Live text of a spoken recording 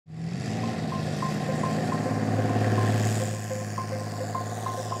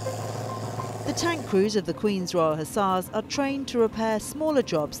The tank crews of the Queen's Royal Hussars are trained to repair smaller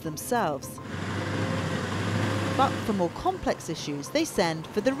jobs themselves. But for more complex issues, they send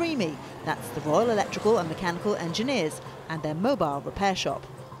for the REME, that's the Royal Electrical and Mechanical Engineers, and their mobile repair shop.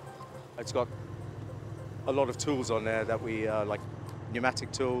 It's got a lot of tools on there that we like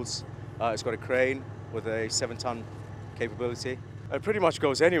pneumatic tools. It's got a crane with a 7-ton capability. It pretty much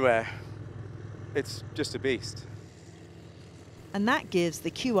goes anywhere. It's just a beast. And that gives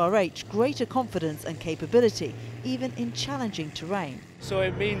the QRH greater confidence and capability, even in challenging terrain. So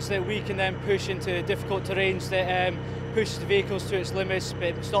it means that we can then push into difficult terrains that pushes the vehicles to its limits, but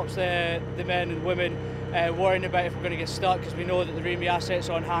it stops the men and women worrying about if we're going to get stuck, because we know that the REME assets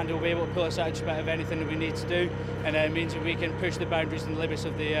on hand will be able to pull us out just about of anything that we need to do, and it means that we can push the boundaries and limits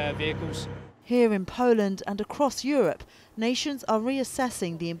of the vehicles. Here in Poland and across Europe, nations are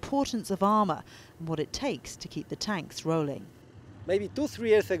reassessing the importance of armour and what it takes to keep the tanks rolling. Maybe 2-3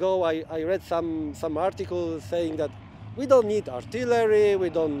 years ago I read some articles saying that we don't need artillery, we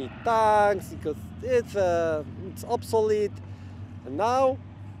don't need tanks because it's obsolete. And now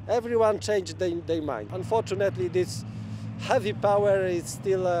everyone changed their mind. Unfortunately, this heavy power is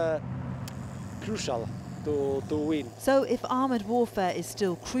still crucial to win. So if armoured warfare is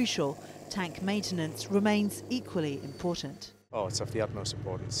still crucial, tank maintenance remains equally important. Oh, it's of the utmost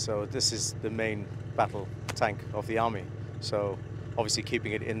importance. So this is the main battle tank of the army. So obviously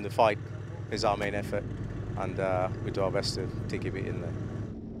keeping it in the fight is our main effort, and we do our best to keep it in there.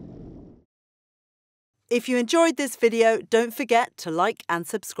 If you enjoyed this video, don't forget to like and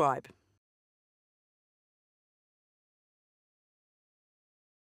subscribe.